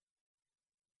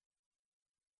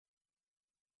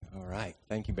right.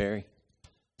 Thank you, Barry.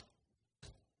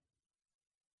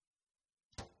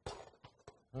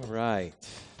 All right.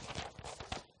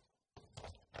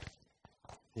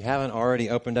 If you haven't already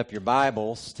opened up your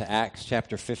Bibles to Acts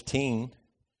chapter 15,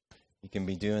 you can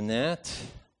be doing that.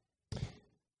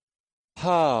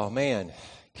 Oh, man.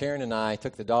 Karen and I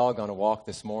took the dog on a walk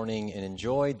this morning and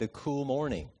enjoyed the cool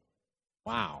morning.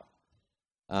 Wow.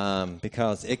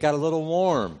 Because it got a little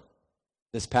warm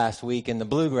this past week in the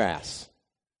bluegrass.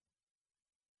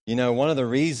 You know, one of the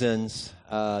reasons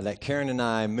that Karen and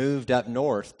I moved up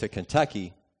north to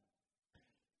Kentucky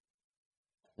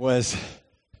was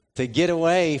to get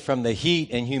away from the heat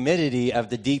and humidity of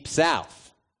the deep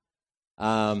south.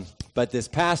 But this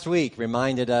past week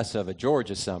reminded us of a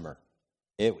Georgia summer.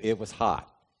 It was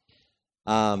hot.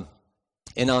 And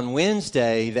on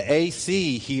Wednesday, the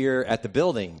AC here at the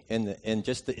building in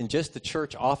just the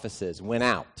church offices went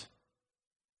out.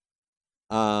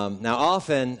 Now,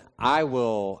 often I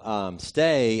will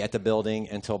stay at the building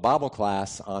until Bible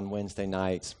class on Wednesday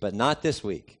nights, but not this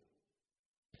week.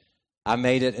 I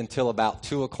made it until about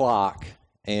 2 o'clock,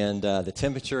 and the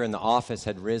temperature in the office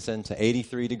had risen to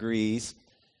 83 degrees,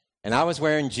 and I was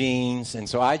wearing jeans, and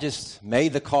so I just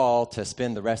made the call to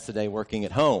spend the rest of the day working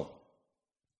at home.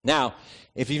 Now,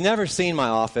 if you've never seen my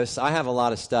office, I have a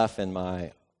lot of stuff in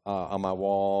my on my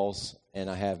walls, and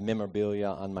I have memorabilia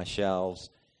on my shelves.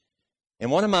 And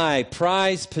one of my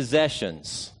prized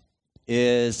possessions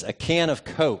is a can of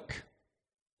Coke.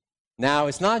 Now,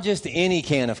 it's not just any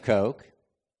can of Coke.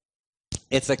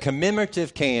 It's a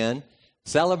commemorative can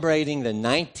celebrating the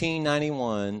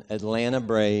 1991 Atlanta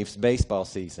Braves baseball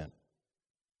season.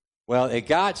 Well, it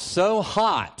got so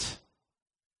hot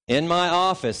in my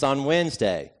office on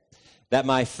Wednesday that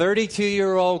my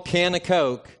 32-year-old can of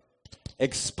Coke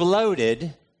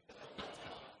exploded.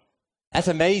 That's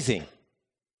amazing.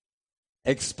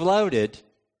 Exploded,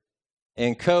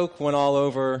 and Coke went all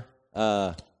over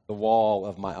the wall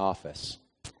of my office.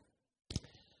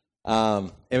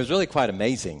 It was really quite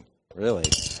amazing, really.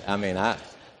 I mean, I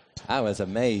was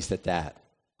amazed at that,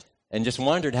 and just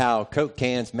wondered how Coke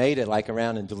cans made it like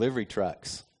around in delivery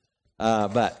trucks.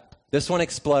 But this one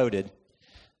exploded,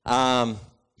 and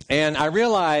I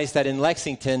realized that in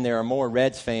Lexington there are more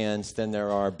Reds fans than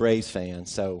there are Braves fans,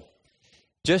 so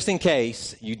just in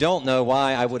case you don't know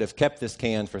why I would have kept this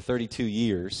can for 32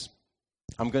 years,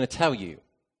 I'm going to tell you.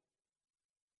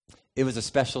 It was a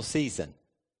special season.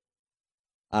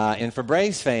 And for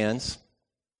Braves fans,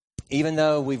 even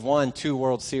though we've won 2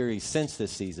 World Series since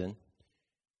this season,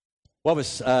 what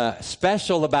was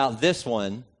special about this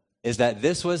one is that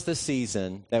this was the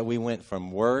season that we went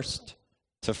from worst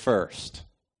to first.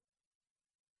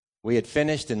 We had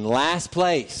finished in last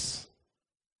place.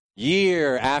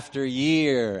 Year after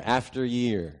year after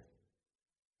year.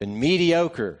 Been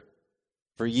mediocre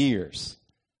for years.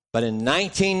 But in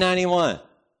 1991,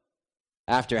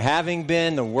 after having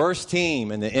been the worst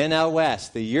team in the NL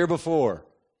West the year before,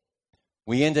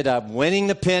 we ended up winning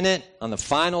the pennant on the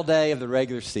final day of the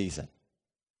regular season.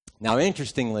 Now,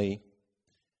 interestingly,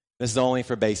 this is only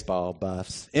for baseball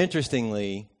buffs.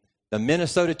 Interestingly, the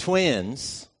Minnesota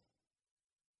Twins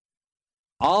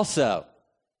also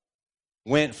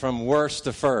went from worst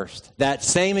to first that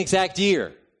same exact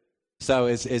year. So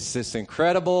it's this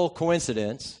incredible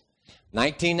coincidence.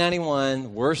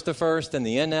 1991, worst to first in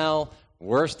the NL,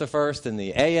 worst to first in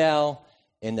the AL,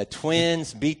 and the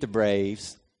Twins beat the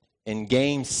Braves in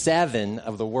Game 7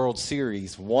 of the World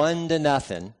Series,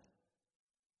 1-0,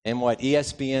 in what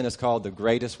ESPN has called the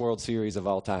greatest World Series of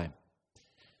all time.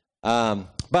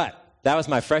 But that was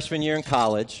my freshman year in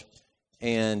college,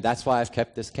 and that's why I've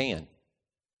kept this can.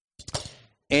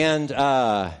 And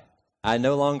I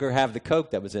no longer have the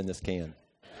Coke that was in this can.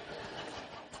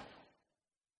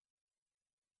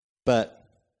 But,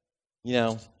 you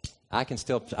know, I can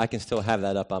still have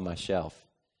that up on my shelf.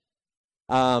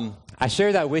 I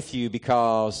share that with you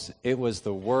because it was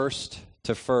the worst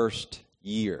to first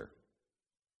year.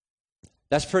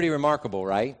 That's pretty remarkable,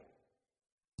 right?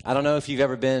 I don't know if you've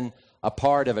ever been a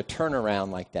part of a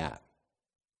turnaround like that.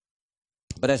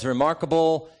 But it's a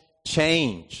remarkable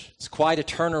change. It's quite a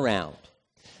turnaround.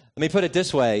 Let me put it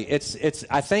this way.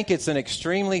 I think it's an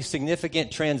extremely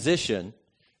significant transition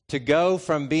to go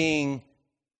from being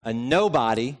a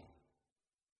nobody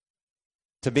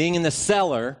to being in the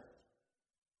cellar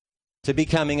to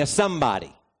becoming a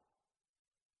somebody.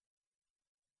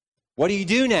 What do you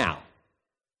do now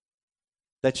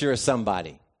that you're a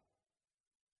somebody?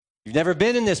 You've never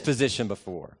been in this position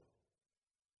before.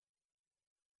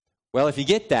 Well, if you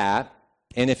get that,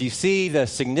 and if you see the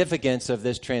significance of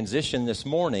this transition this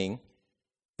morning,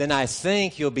 then I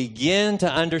think you'll begin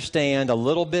to understand a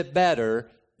little bit better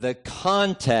the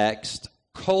context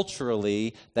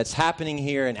culturally that's happening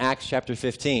here in Acts chapter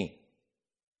 15.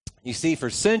 You see, for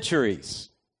centuries,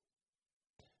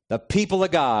 the people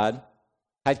of God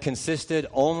had consisted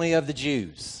only of the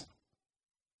Jews.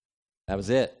 That was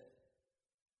it.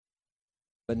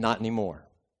 But not anymore.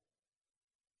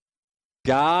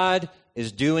 God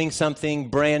is doing something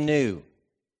brand new.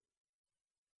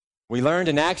 We learned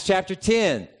in Acts chapter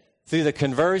 10, through the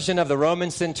conversion of the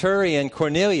Roman centurion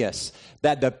Cornelius,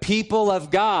 that the people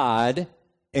of God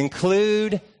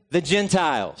include the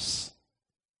Gentiles.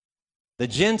 The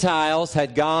Gentiles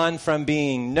had gone from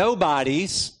being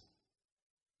nobodies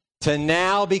to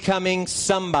now becoming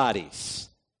somebodies.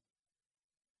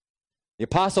 The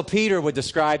Apostle Peter would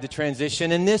describe the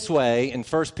transition in this way in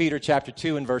 1 Peter chapter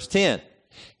 2 and verse 10.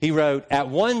 He wrote, "At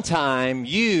one time,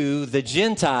 you, the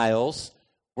Gentiles,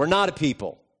 were not a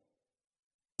people.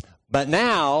 But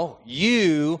now,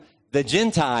 you, the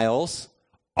Gentiles,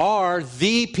 are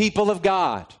the people of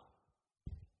God.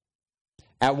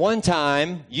 At one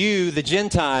time, you, the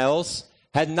Gentiles,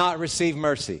 had not received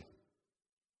mercy.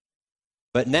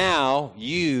 But now,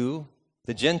 you,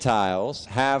 the Gentiles,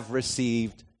 have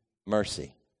received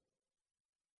mercy."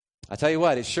 I tell you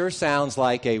what, it sure sounds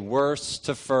like a worst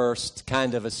to first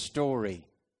kind of a story.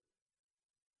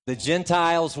 The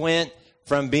Gentiles went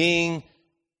from being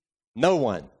no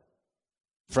one,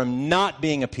 from not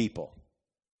being a people,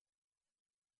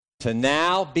 to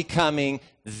now becoming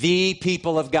the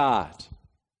people of God.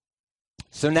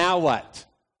 So now what?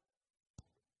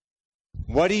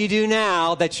 What do you do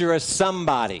now that you're a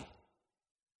somebody?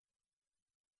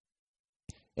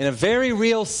 In a very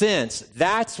real sense,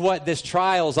 that's what this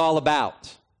trial is all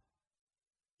about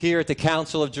here at the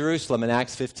Council of Jerusalem in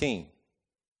Acts 15.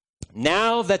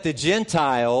 Now that the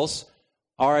Gentiles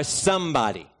are a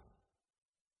somebody,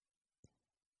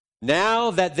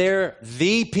 now that they're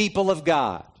the people of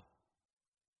God,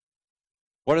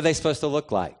 what are they supposed to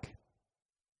look like?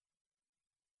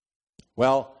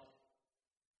 Well,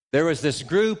 there was this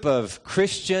group of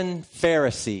Christian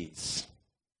Pharisees,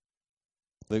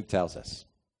 Luke tells us.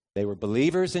 They were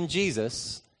believers in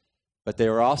Jesus, but they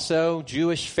were also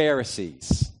Jewish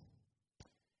Pharisees.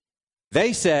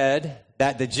 They said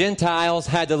that the Gentiles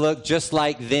had to look just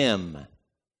like them.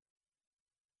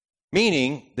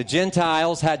 Meaning, the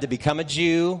Gentiles had to become a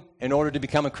Jew in order to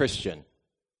become a Christian.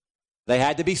 They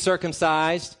had to be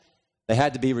circumcised. They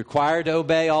had to be required to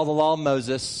obey all the law of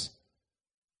Moses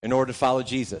in order to follow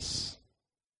Jesus.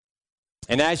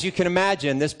 And as you can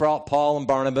imagine, this brought Paul and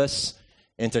Barnabas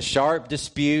into sharp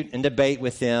dispute and debate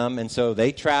with them. And so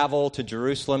they travel to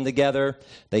Jerusalem together.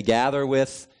 They gather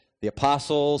with the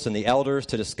apostles and the elders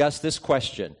to discuss this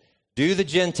question. Do the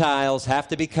Gentiles have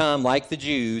to become like the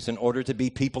Jews in order to be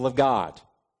people of God?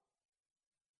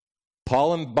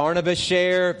 Paul and Barnabas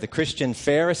share. The Christian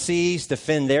Pharisees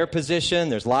defend their position.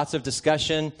 There's lots of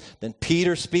discussion. Then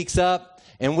Peter speaks up.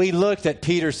 And we looked at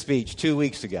Peter's speech 2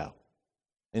 weeks ago.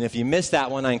 And if you missed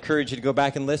that one, I encourage you to go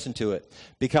back and listen to it.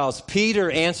 Because Peter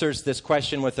answers this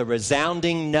question with a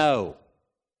resounding no.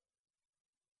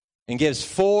 And gives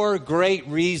 4 great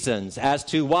reasons as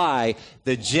to why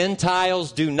the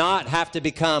Gentiles do not have to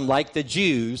become like the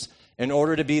Jews in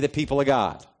order to be the people of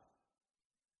God.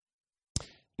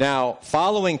 Now,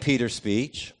 following Peter's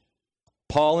speech,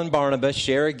 Paul and Barnabas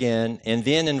share again. And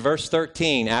then in verse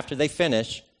 13, after they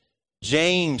finish,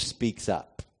 James speaks up.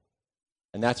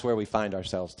 And that's where we find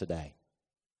ourselves today.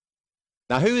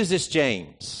 Now, who is this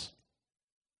James?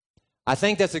 I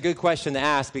think that's a good question to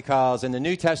ask because in the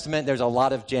New Testament, there's a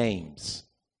lot of James.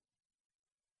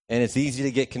 And it's easy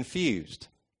to get confused.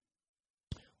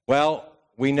 Well,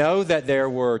 we know that there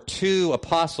were 2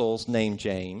 apostles named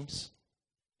James.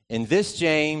 And this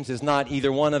James is not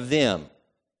either one of them.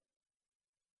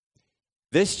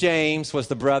 This James was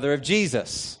the brother of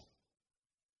Jesus.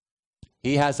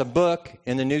 He has a book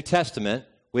in the New Testament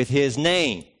with his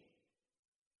name.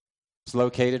 It's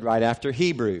located right after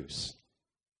Hebrews.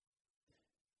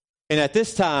 And at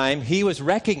this time, he was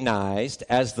recognized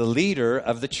as the leader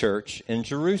of the church in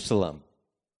Jerusalem.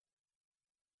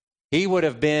 He would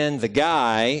have been the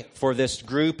guy for this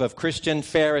group of Christian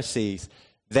Pharisees.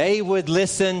 They would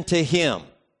listen to him,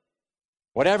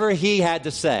 whatever he had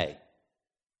to say.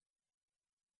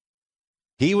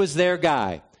 He was their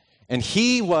guy. And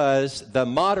he was the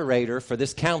moderator for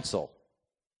this council.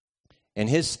 And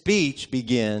his speech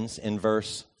begins in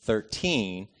verse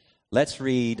 13. Let's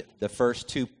read the first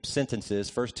 2 sentences,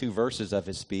 first 2 verses of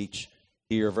his speech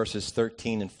here, verses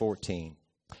 13 and 14.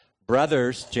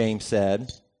 "Brothers," James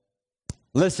said,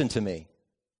 "listen to me.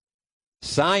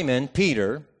 Simon,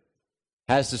 Peter,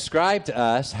 has described to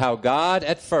us how God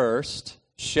at first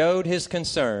showed his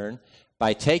concern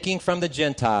by taking from the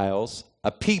Gentiles a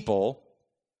people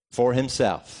for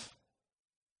himself.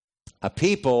 A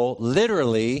people,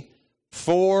 literally,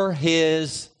 for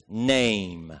his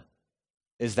name,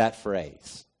 is that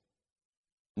phrase.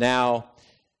 Now,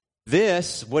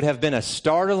 this would have been a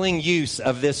startling use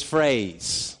of this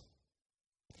phrase.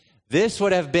 This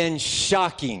would have been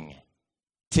shocking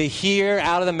to hear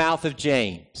out of the mouth of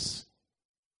James.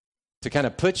 To kind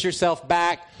of put yourself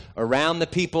back around the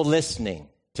people listening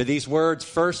to these words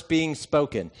first being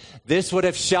spoken. This would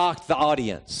have shocked the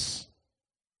audience.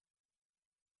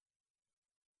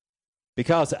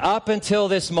 Because up until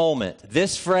this moment,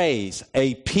 this phrase,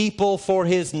 a people for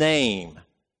his name,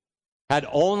 had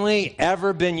only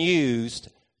ever been used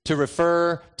to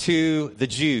refer to the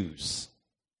Jews.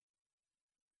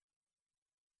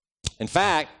 In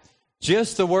fact,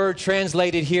 just the word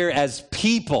translated here as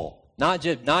people, not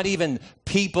even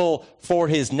people for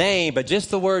his name, but just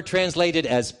the word translated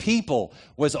as people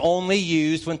was only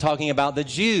used when talking about the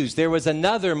Jews. There was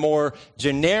another more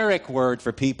generic word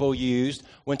for people used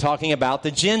when talking about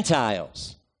the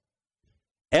Gentiles.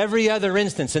 Every other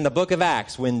instance in the book of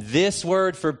Acts, when this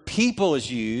word for people is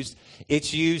used,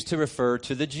 it's used to refer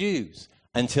to the Jews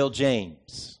until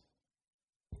James.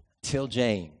 Until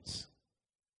James.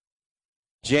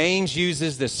 James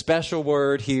uses this special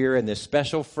word here and this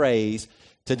special phrase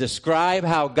to describe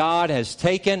how God has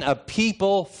taken a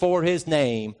people for his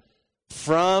name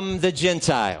from the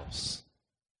Gentiles.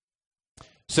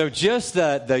 So just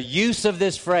the use of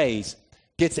this phrase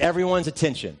gets everyone's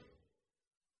attention.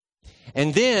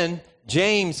 And then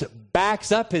James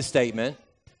backs up his statement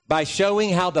by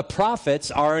showing how the prophets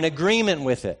are in agreement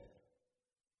with it.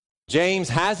 James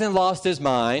hasn't lost his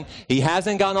mind. He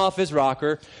hasn't gone off his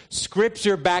rocker.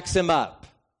 Scripture backs him up.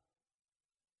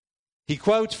 He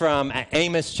quotes from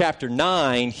Amos chapter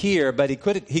 9 here, but he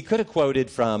could have quoted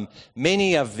from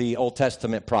many of the Old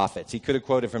Testament prophets. He could have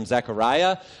quoted from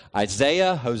Zechariah,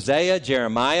 Isaiah, Hosea,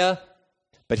 Jeremiah.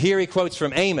 But here he quotes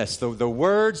from Amos. The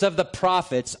words of the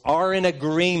prophets are in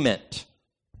agreement.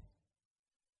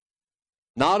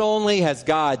 Not only has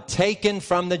God taken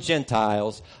from the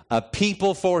Gentiles a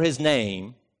people for his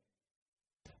name,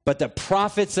 but the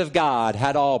prophets of God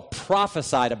had all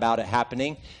prophesied about it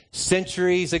happening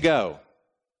centuries ago.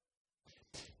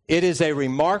 It is a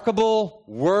remarkable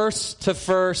worst to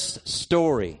first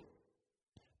story.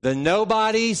 The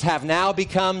nobodies have now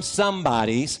become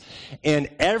somebodies, and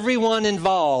everyone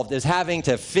involved is having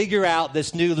to figure out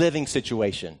this new living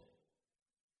situation.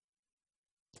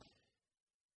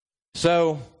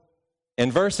 So,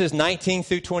 in verses 19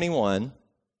 through 21,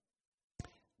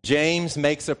 James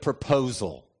makes a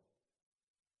proposal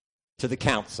to the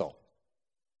council.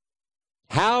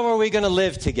 How are we going to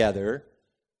live together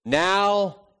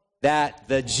now that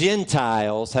the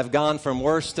Gentiles have gone from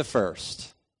worst to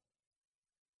first?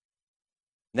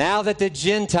 Now that the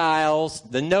Gentiles,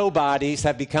 the nobodies,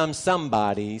 have become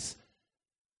somebodies,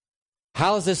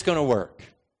 how is this going to work?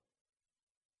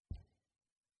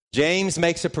 James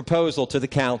makes a proposal to the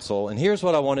council, and here's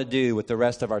what I want to do with the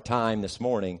rest of our time this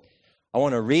morning. I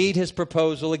want to read his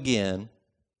proposal again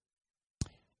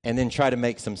and then try to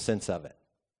make some sense of it.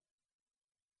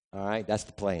 All right, that's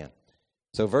the plan.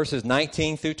 So verses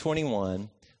 19 through 21,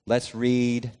 let's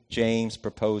read James'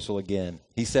 proposal again.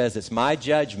 He says, "It's my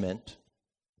judgment,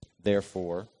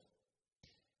 therefore,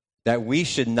 that we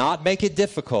should not make it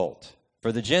difficult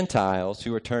for the Gentiles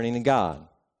who are turning to God.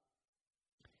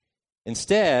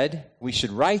 Instead, we should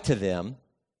write to them,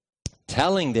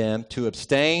 telling them to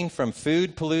abstain from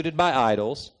food polluted by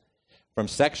idols, from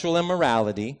sexual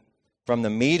immorality, from the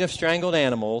meat of strangled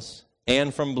animals,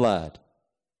 and from blood.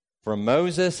 For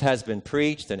Moses has been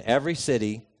preached in every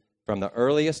city from the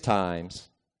earliest times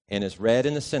and is read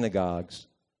in the synagogues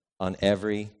on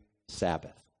every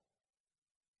Sabbath."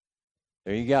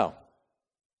 There you go.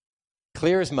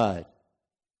 Clear as mud.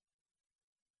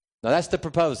 Now that's the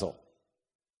proposal.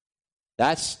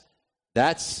 That's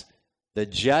the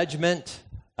judgment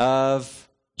of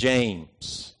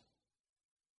James.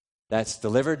 That's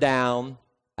delivered down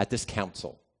at this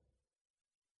council.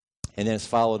 And then it's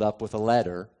followed up with a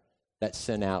letter that's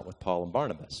sent out with Paul and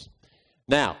Barnabas.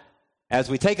 Now, as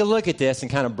we take a look at this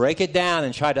and kind of break it down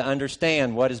and try to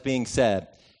understand what is being said,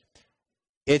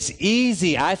 it's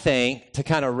easy, I think, to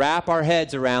kind of wrap our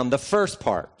heads around the first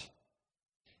part.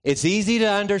 It's easy to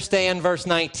understand verse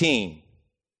 19.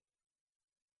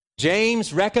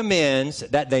 James recommends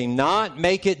that they not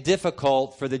make it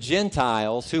difficult for the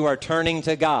Gentiles who are turning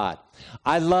to God.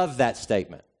 I love that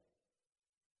statement.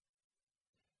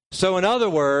 So in other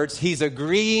words, he's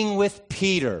agreeing with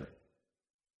Peter.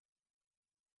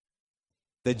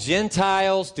 The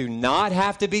Gentiles do not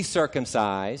have to be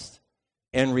circumcised.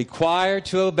 and required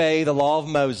to obey the law of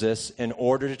Moses in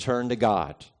order to turn to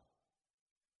God.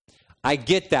 I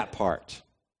get that part.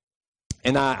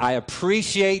 And I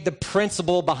appreciate the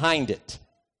principle behind it.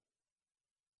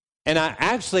 And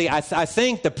I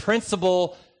think the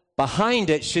principle behind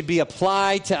it should be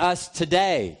applied to us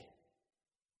today.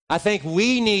 I think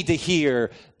we need to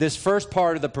hear this first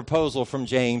part of the proposal from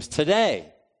James today.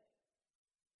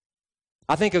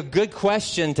 I think a good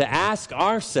question to ask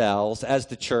ourselves as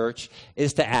the church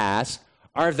is to ask,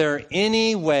 are there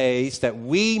any ways that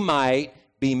we might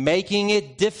be making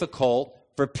it difficult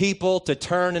for people to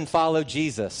turn and follow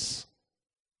Jesus?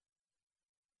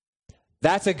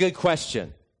 That's a good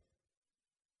question.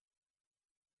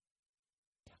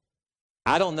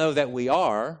 I don't know that we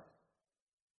are,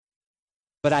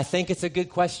 but I think it's a good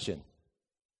question.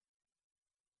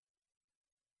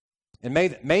 And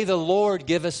may the Lord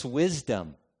give us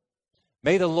wisdom.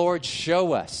 May the Lord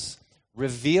show us,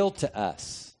 reveal to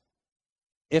us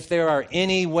if there are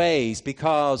any ways,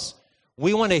 because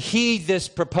we want to heed this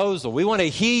proposal. We want to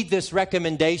heed this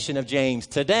recommendation of James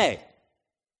today.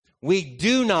 We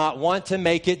do not want to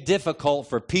make it difficult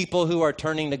for people who are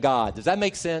turning to God. Does that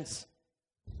make sense?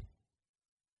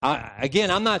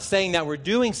 Again, I'm not saying that we're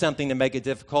doing something to make it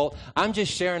difficult. I'm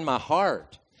just sharing my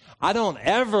heart. I don't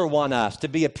ever want us to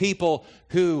be a people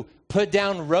who put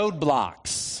down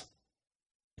roadblocks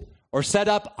or set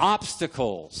up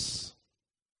obstacles.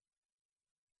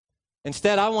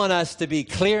 Instead, I want us to be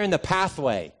clear in the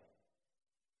pathway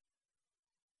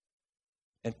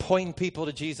and pointing people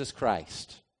to Jesus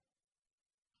Christ.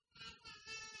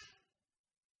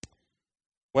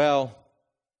 Well,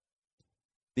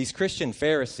 these Christian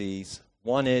Pharisees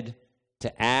wanted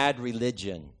to add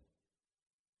religion.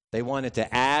 They wanted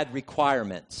to add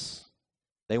requirements.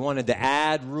 They wanted to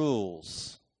add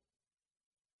rules.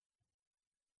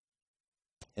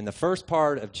 And the first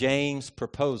part of James'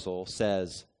 proposal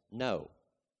says, no,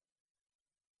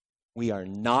 we are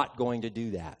not going to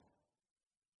do that.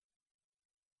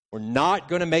 We're not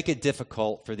going to make it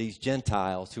difficult for these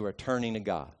Gentiles who are turning to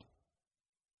God.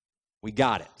 We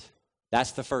got it.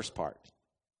 That's the first part.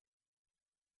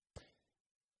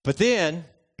 But then,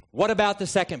 what about the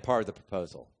second part of the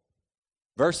proposal?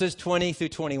 Verses 20 through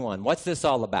 21. What's this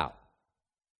all about?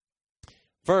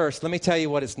 First, let me tell you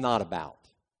what it's not about.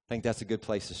 I think that's a good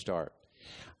place to start.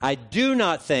 I do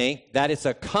not think that it's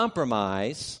a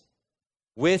compromise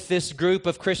with this group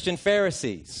of Christian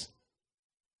Pharisees.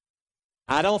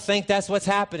 I don't think that's what's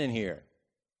happening here.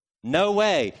 No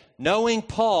way. Knowing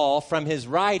Paul from his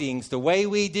writings the way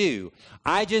we do,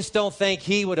 I just don't think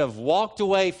he would have walked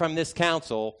away from this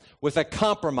council with a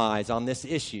compromise on this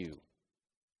issue.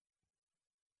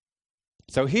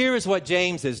 So here is what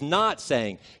James is not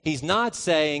saying. He's not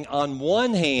saying, on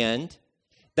one hand,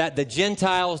 that the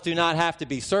Gentiles do not have to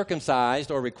be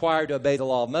circumcised or required to obey the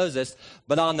law of Moses,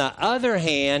 but on the other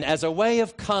hand, as a way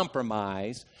of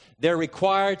compromise, they're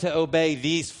required to obey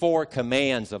these 4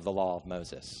 commands of the law of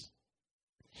Moses.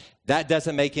 That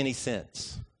doesn't make any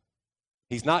sense.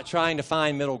 He's not trying to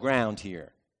find middle ground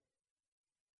here.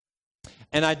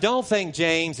 And I don't think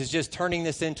James is just turning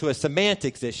this into a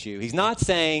semantics issue. He's not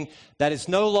saying that it's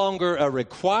no longer a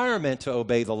requirement to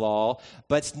obey the law,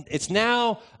 but it's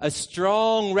now a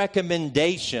strong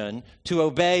recommendation to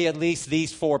obey at least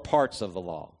these 4 parts of the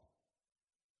law.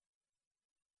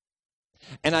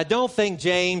 And I don't think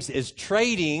James is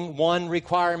trading one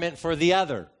requirement for the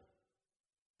other.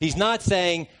 He's not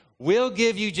saying, we'll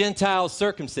give you Gentile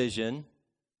circumcision,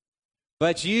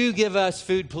 but you give us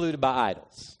food polluted by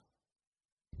idols.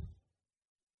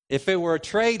 If it were a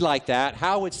trade like that,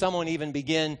 how would someone even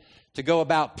begin to go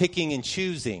about picking and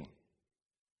choosing?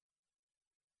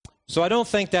 So I don't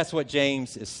think that's what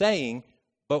James is saying,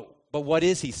 but what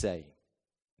is he saying?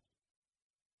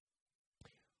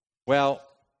 Well,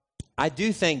 I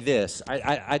do think this.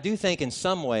 I do think in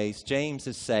some ways James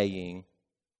is saying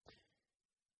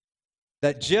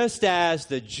that just as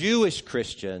the Jewish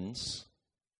Christians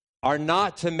are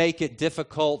not to make it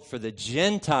difficult for the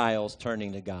Gentiles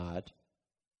turning to God,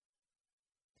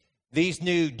 these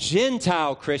new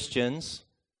Gentile Christians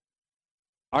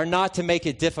are not to make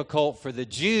it difficult for the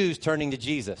Jews turning to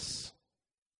Jesus.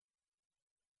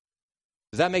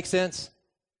 Does that make sense?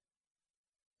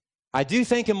 I do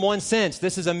think in one sense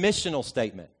this is a missional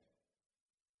statement.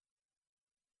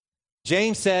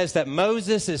 James says that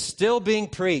Moses is still being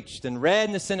preached and read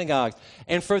in the synagogues.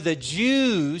 And for the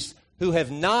Jews who have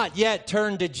not yet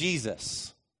turned to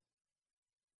Jesus,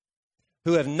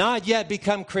 who have not yet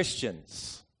become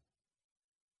Christians,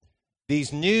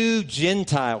 these new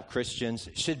Gentile Christians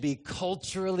should be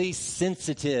culturally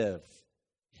sensitive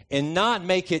and not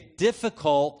make it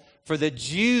difficult for the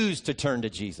Jews to turn to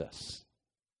Jesus.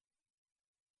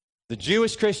 The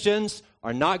Jewish Christians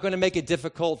are not going to make it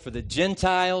difficult for the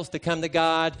Gentiles to come to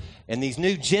God. And these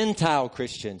new Gentile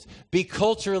Christians, be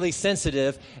culturally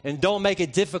sensitive and don't make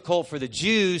it difficult for the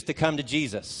Jews to come to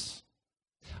Jesus.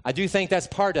 I do think that's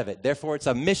part of it. Therefore, it's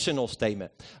a missional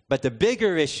statement. But the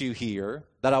bigger issue here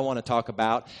that I want to talk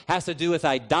about has to do with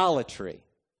idolatry.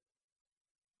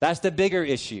 That's the bigger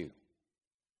issue.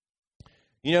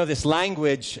 You know, this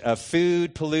language of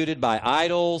food polluted by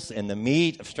idols and the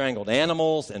meat of strangled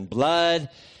animals and blood,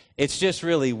 it's just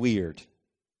really weird,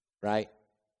 right?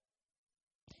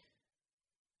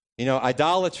 You know,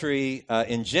 idolatry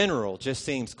in general just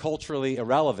seems culturally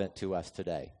irrelevant to us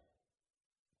today.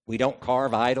 We don't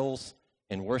carve idols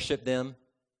and worship them.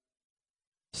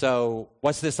 So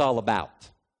what's this all about?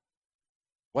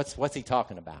 What's he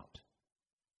talking about?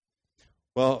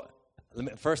 Well,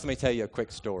 first let me tell you a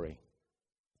quick story.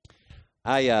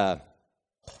 I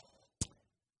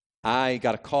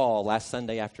got a call last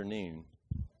Sunday afternoon,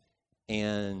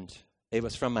 and it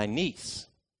was from my niece.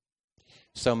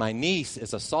 So my niece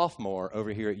is a sophomore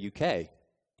over here at UK.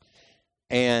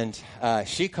 And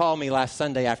she called me last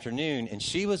Sunday afternoon, and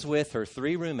she was with her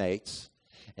 3 roommates,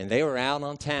 and they were out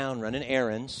on town running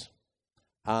errands,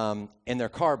 and their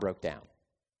car broke down.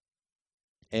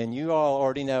 And you all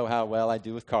already know how well I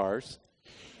do with cars.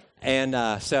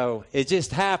 And so it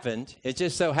just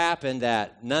so happened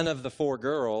that none of the 4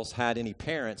 girls had any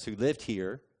parents who lived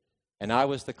here, and I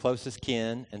was the closest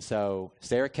kin. And so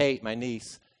Sarah Kate, my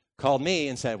niece, called me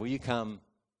and said, will you come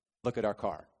look at our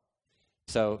car?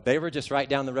 So they were just right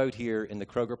down the road here in the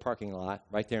Kroger parking lot,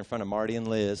 right there in front of Marty and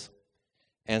Liz.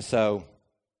 And so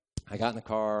I got in the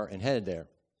car and headed there.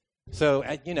 So,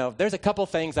 you know, there's a couple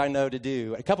things I know to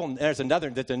do. There's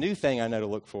that's a new thing I know to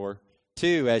look for,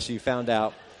 too, as you found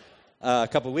out a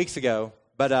couple weeks ago.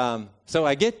 But so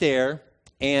I get there,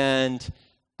 and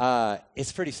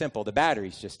it's pretty simple. The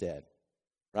battery's just dead,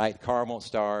 right? The car won't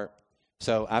start.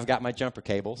 So I've got my jumper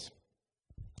cables,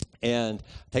 and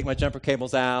take my jumper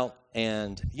cables out.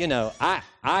 And, you know,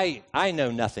 I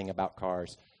know nothing about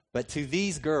cars. But to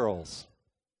these girls,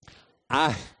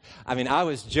 I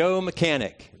was Joe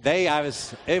Mechanic.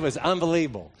 It was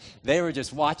unbelievable. They were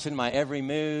just watching my every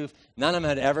move. None of them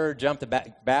had ever jumped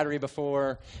a battery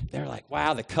before. They were like,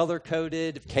 wow, the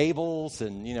color-coded cables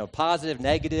and, you know, positive,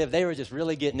 negative. They were just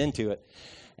really getting into it.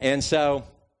 And so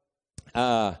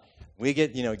we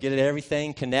get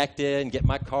everything connected and get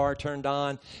my car turned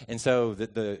on. And so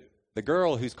the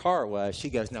girl whose car it was, she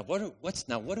goes, what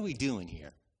are we doing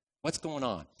here? What's going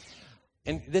on?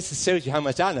 And this shows you how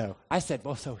much I know. I said,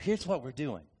 well, so here's what we're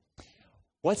doing.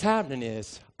 What's happening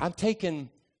is I'm taking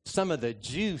some of the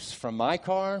juice from my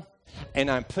car,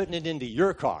 and I'm putting it into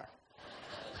your car.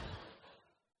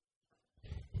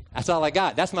 That's all I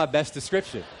got. That's my best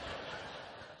description.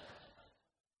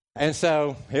 And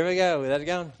so here we go. We let it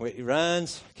go. It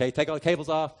runs. Okay, take all the cables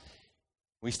off.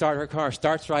 We start her car.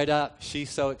 Starts right up. She's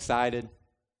so excited.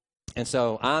 And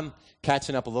so I'm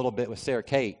catching up a little bit with Sarah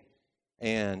Kate.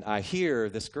 And I hear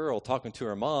this girl talking to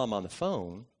her mom on the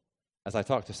phone as I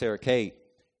talk to Sarah Kate.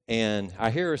 And I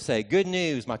hear her say, good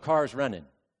news, my car's running.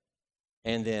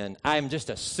 And then I'm just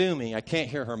assuming, I can't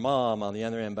hear her mom on the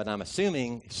other end, but I'm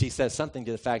assuming she says something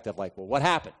to the fact of like, well, what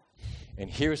happened? And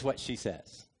here's what she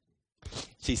says.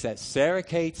 She says, Sarah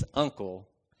Kate's uncle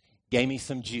gave me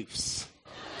some juice.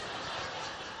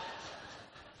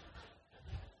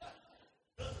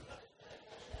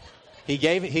 He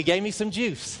gave me some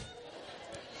juice.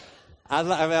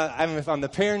 If I'm the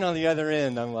parent on the other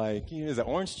end, I'm like, is it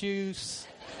orange juice?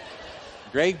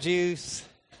 Grape juice?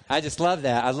 I just love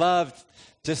that. I love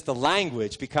just the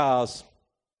language because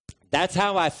that's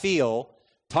how I feel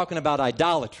talking about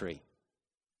idolatry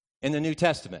in the New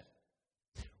Testament.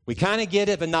 We kind of get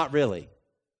it, but not really.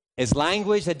 It's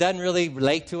language that doesn't really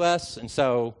relate to us, and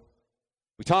so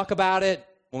we talk about it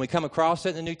when we come across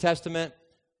it in the New Testament,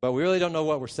 but we really don't know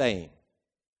what we're saying.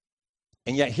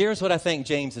 And yet, here's what I think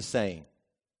James is saying.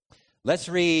 Let's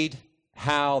read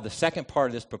how the second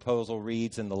part of this proposal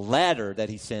reads in the letter that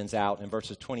he sends out in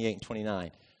verses 28 and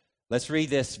 29. Let's read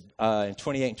this in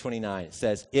 28 and 29. It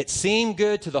says, it seemed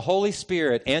good to the Holy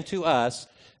Spirit and to us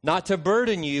not to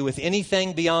burden you with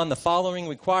anything beyond the following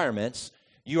requirements.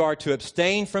 You are to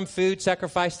abstain from food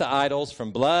sacrificed to idols,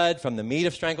 from blood, from the meat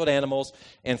of strangled animals,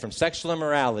 and from sexual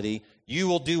immorality. You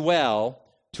will do well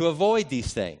to avoid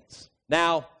these things.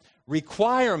 Now,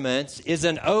 requirements is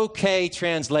an okay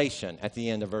translation at the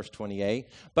end of verse 28.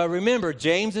 But remember,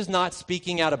 James is not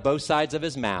speaking out of both sides of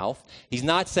his mouth. He's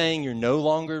not saying you're no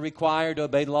longer required to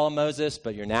obey the law of Moses,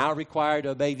 but you're now required to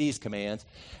obey these commands.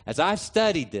 As I've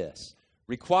studied this,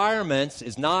 Requirements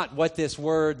is not what this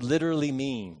word literally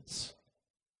means.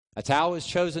 That's how it was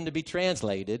chosen to be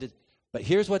translated. But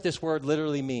here's what this word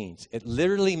literally means. It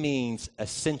literally means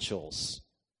essentials.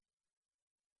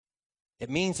 It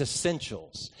means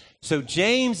essentials. So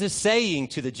James is saying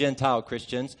to the Gentile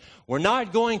Christians, we're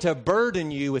not going to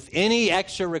burden you with any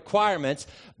extra requirements,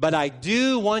 but I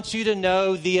do want you to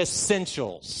know the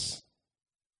essentials.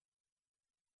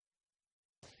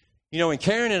 You know, when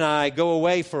Karen and I go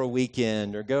away for a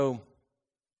weekend or go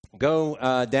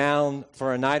down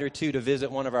for a night or two to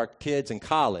visit one of our kids in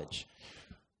college,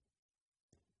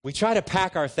 we try to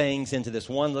pack our things into this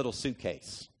one little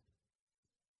suitcase.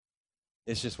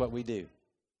 It's just what we do.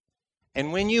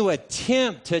 And when you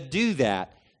attempt to do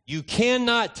that, you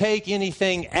cannot take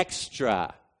anything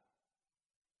extra.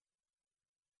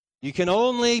 You can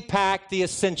only pack the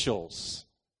essentials.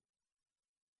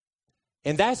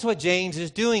 And that's what James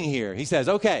is doing here. He says,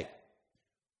 okay,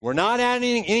 we're not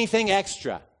adding anything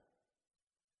extra.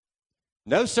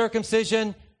 No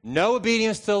circumcision, no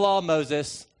obedience to the law of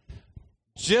Moses.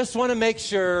 Just want to make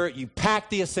sure you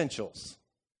pack the essentials.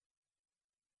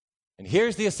 And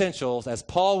here's the essentials, as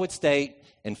Paul would state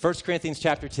in 1 Corinthians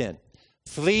chapter 10.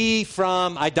 Flee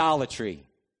from idolatry.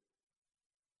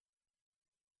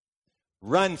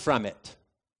 Run from it.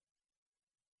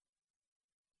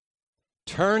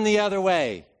 Turn the other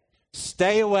way.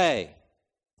 Stay away.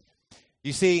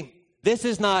 You see, this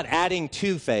is not adding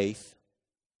to faith.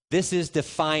 This is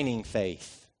defining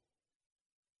faith.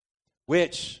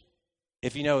 Which,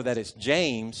 if you know that it's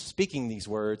James speaking these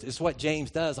words, is what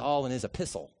James does all in his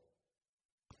epistle.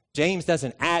 James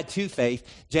doesn't add to faith.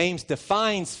 James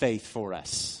defines faith for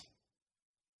us.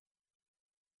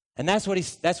 And that's what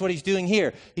he's doing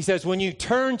here. He says, when you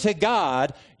turn to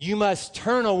God, you must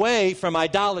turn away from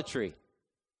idolatry.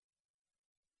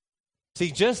 See,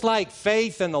 just like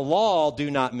faith and the law do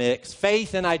not mix,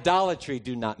 faith and idolatry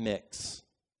do not mix.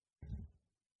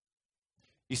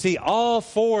 You see, all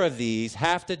four of these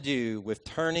have to do with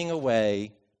turning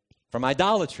away from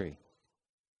idolatry.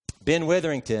 Ben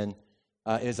Witherington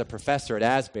is a professor at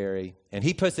Asbury, and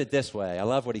he puts it this way. I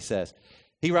love what he says.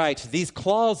 He writes, these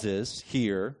clauses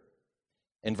here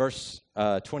in verse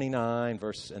 29,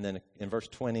 and then in verse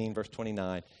 20 and verse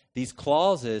 29, these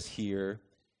clauses here,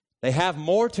 they have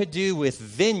more to do with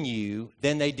venue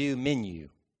than they do menu.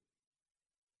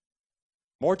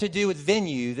 More to do with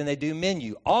venue than they do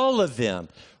menu. All of them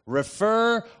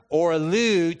refer or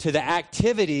allude to the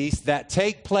activities that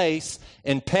take place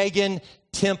in pagan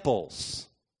temples.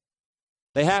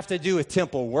 They have to do with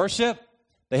temple worship.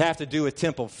 They have to do with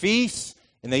temple feasts.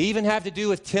 And they even have to do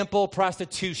with temple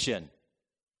prostitution.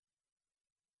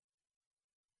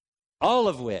 All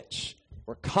of which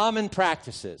were common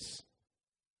practices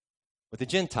with the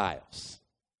Gentiles.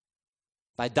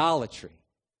 Idolatry.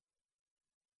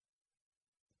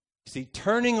 See,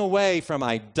 turning away from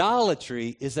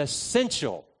idolatry is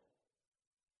essential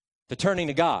to turning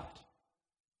to God.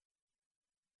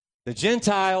 The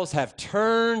Gentiles have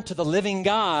turned to the living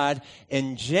God,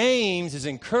 and James is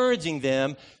encouraging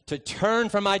them to turn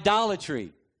from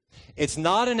idolatry. It's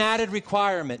not an added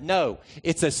requirement. No,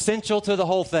 it's essential to the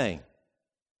whole thing.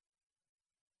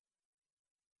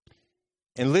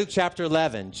 In Luke chapter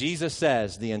 11, Jesus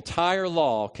says the entire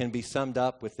law can be summed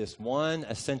up with this one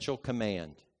essential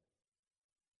command.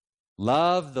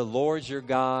 Love the Lord your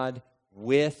God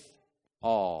with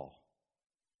all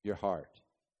your heart,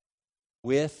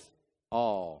 with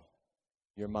all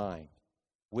your mind,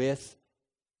 with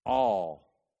all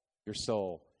your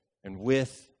soul, and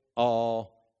with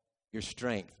all your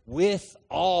strength. With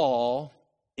all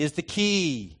is the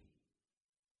key.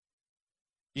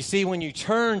 You see, when you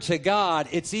turn to God,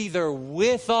 it's either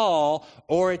with all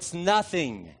or it's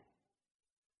nothing.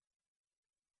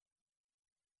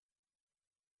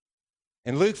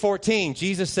 In Luke 14,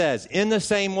 Jesus says, in the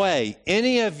same way,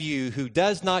 any of you who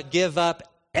does not give up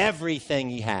everything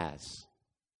he has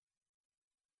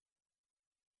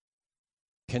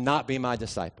cannot be my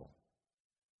disciple.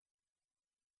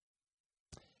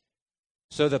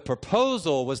 So the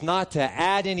proposal was not to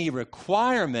add any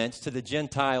requirements to the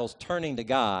Gentiles turning to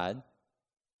God.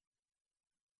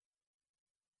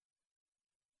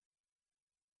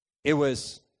 It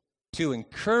was to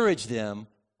encourage them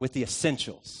with the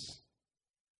essentials.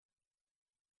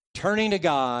 Turning to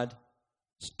God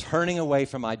is turning away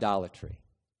from idolatry.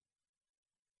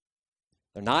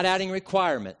 They're not adding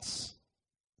requirements,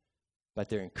 but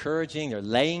they're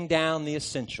laying down the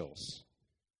essentials.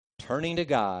 Turning to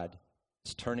God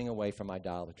is turning away from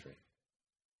idolatry.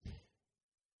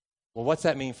 Well, what's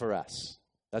that mean for us?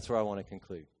 That's where I want to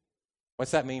conclude.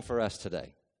 What's that mean for us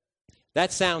today?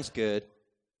 That sounds good.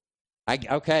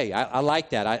 I like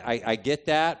that. I get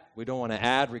that. We don't want to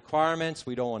add requirements.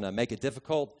 We don't want to make it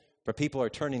difficult for people who are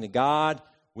turning to God.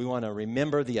 We want to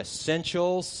remember the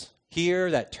essentials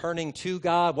here, that turning to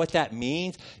God, what that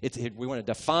means. We want to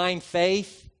define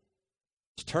faith.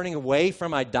 It's turning away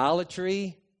from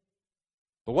idolatry.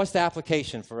 But what's the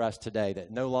application for us today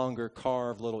that no longer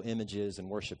carve little images and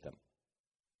worship them?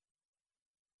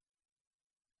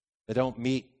 That don't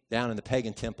meet down in the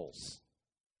pagan temples.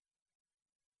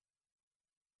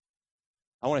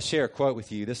 I want to share a quote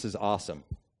with you. This is awesome.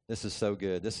 This is so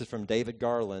good. This is from David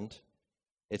Garland.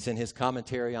 It's in his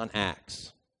commentary on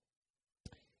Acts.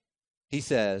 He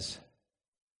says,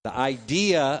 the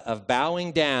idea of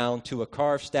bowing down to a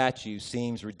carved statue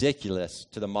seems ridiculous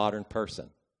to the modern person.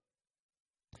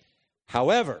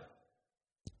 However,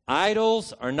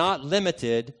 idols are not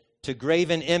limited to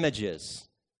graven images.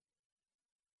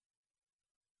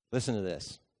 Listen to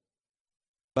this.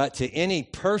 But to any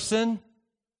person,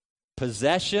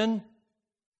 possession,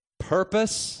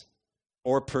 purpose,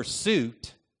 or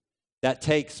pursuit that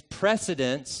takes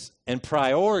precedence and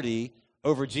priority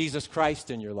over Jesus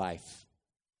Christ in your life.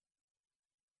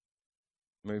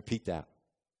 Let me repeat that.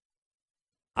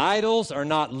 Idols are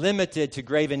not limited to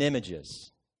graven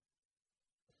images,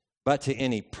 but to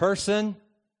any person,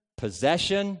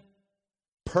 possession,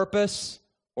 purpose,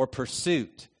 or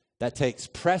pursuit that takes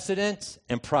precedence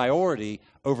and priority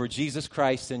over Jesus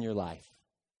Christ in your life.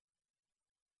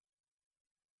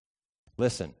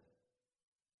 Listen,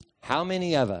 how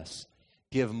many of us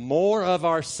give more of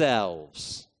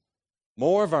ourselves,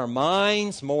 more of our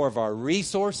minds, more of our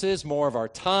resources, more of our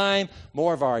time,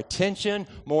 more of our attention,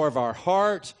 more of our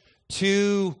heart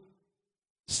to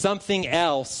something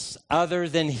else other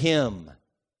than Him?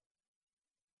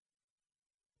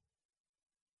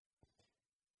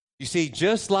 You see,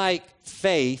 just like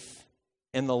faith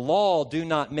and the law do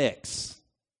not mix,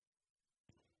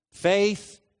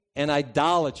 faith and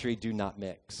idolatry do not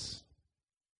mix.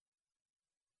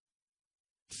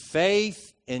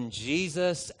 Faith in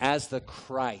Jesus as the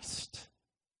Christ,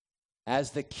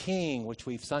 as the King, which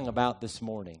we've sung about this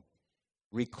morning,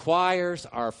 requires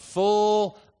our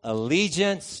full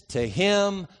allegiance to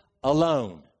Him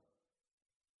alone.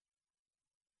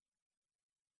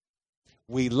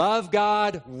 We love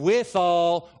God with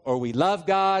all, or we love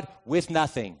God with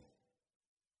nothing.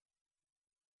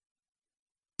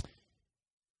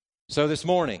 So this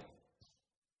morning,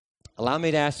 allow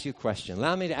me to ask you a question.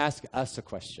 Allow me to ask us a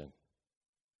question.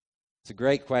 It's a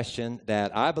great question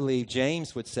that I believe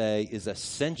James would say is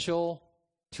essential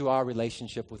to our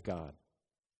relationship with God.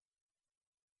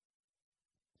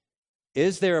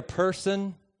 Is there a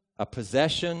person, a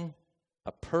possession,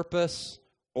 a purpose,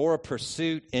 or a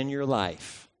pursuit in your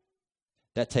life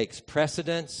that takes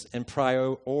precedence and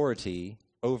priority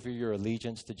over your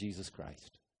allegiance to Jesus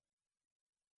Christ?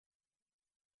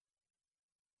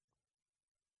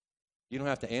 You don't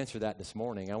have to answer that this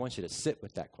morning. I want you to sit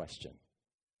with that question.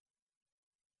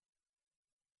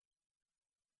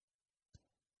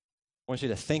 I want you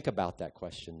to think about that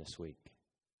question this week.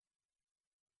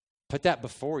 Put that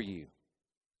before you.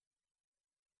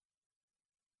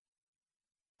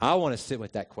 I want to sit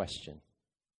with that question.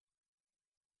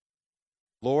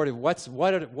 Lord,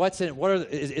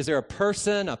 is there a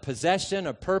person, a possession,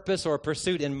 a purpose, or a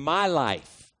pursuit in my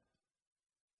life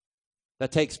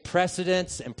that takes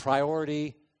precedence and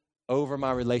priority over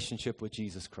my relationship with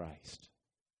Jesus Christ?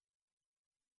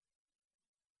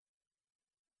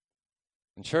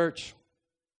 And church,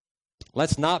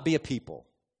 let's not be a people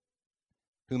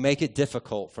who make it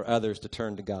difficult for others to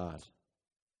turn to God.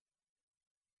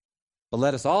 But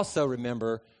let us also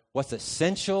remember what's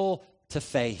essential to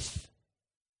faith.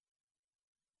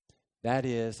 That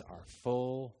is our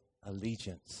full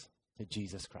allegiance to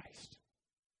Jesus Christ.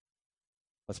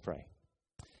 Let's pray.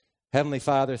 Heavenly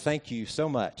Father, thank you so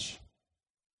much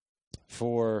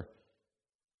for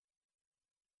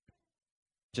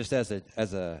just as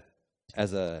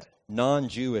a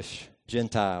non-Jewish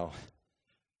Gentile.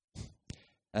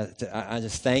 I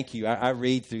just thank you. I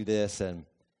read through this and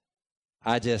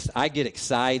I get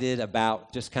excited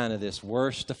about just kind of this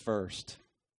worst to first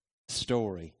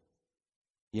story.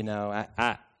 You know,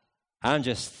 I'm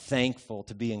just thankful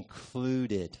to be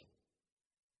included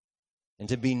and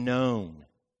to be known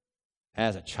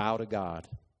as a child of God.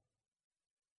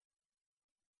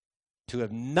 To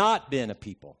have not been a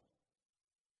people,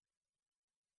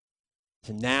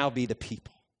 to now be the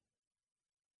people.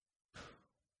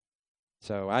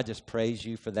 So I just praise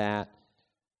you for that.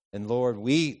 And Lord,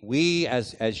 we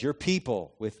as your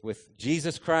people, with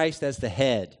Jesus Christ as the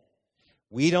head,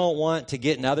 we don't want to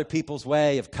get in other people's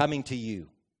way of coming to you.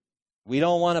 We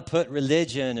don't want to put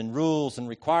religion and rules and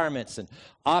requirements and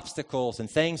obstacles and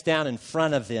things down in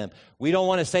front of them. We don't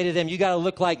want to say to them, you got to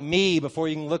look like me before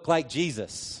you can look like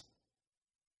Jesus.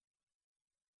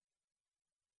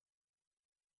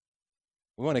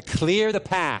 We want to clear the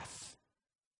path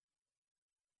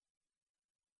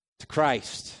to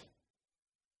Christ.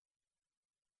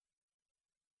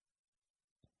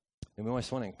 And we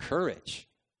just want to encourage.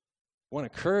 We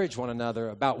want to encourage one another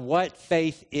about what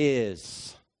faith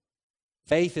is.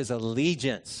 Faith is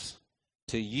allegiance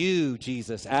to you,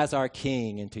 Jesus, as our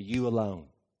King, and to you alone.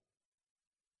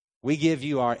 We give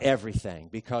you our everything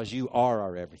because you are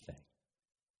our everything.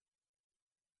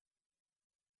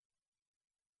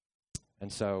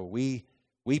 And so we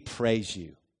praise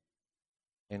you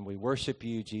and we worship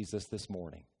you, Jesus, this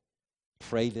morning.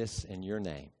 Pray this in your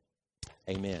name.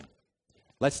 Amen.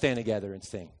 Let's stand together and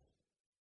sing.